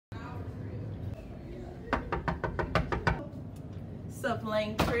What's up,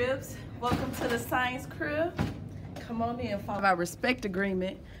 Lang Cribs? Welcome to the science crib. Come on in. Follow our respect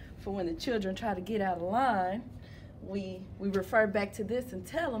agreement for when the children try to get out of line. We refer back to this and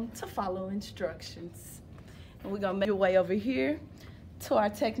tell them to follow instructions. And we're gonna make our way over here to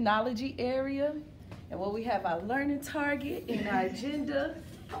our technology area, and where we have our learning target and our agenda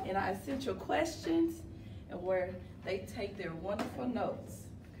and our essential questions, and where they take their wonderful notes.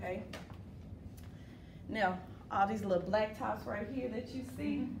 Okay. Now, all these little black tops right here that you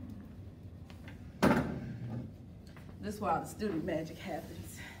see, this is where all the student magic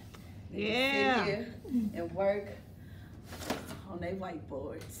happens. They sit here and work on their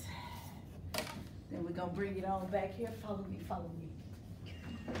whiteboards. Then we're gonna bring it on back here. Follow me, follow me.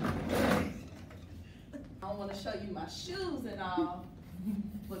 I don't want to show you my shoes and all,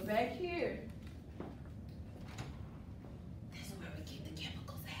 but back here, this is where we keep the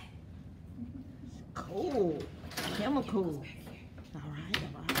chemicals at. Cool. Chemicals. All right.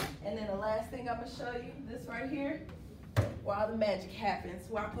 And then the last thing I'm gonna show you, this right here, where all the magic happens,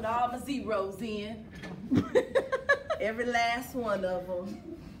 where I put all my zeros in. Every last one of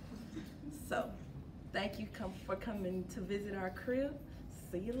them. So, thank you for coming to visit our crib.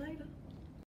 See you later.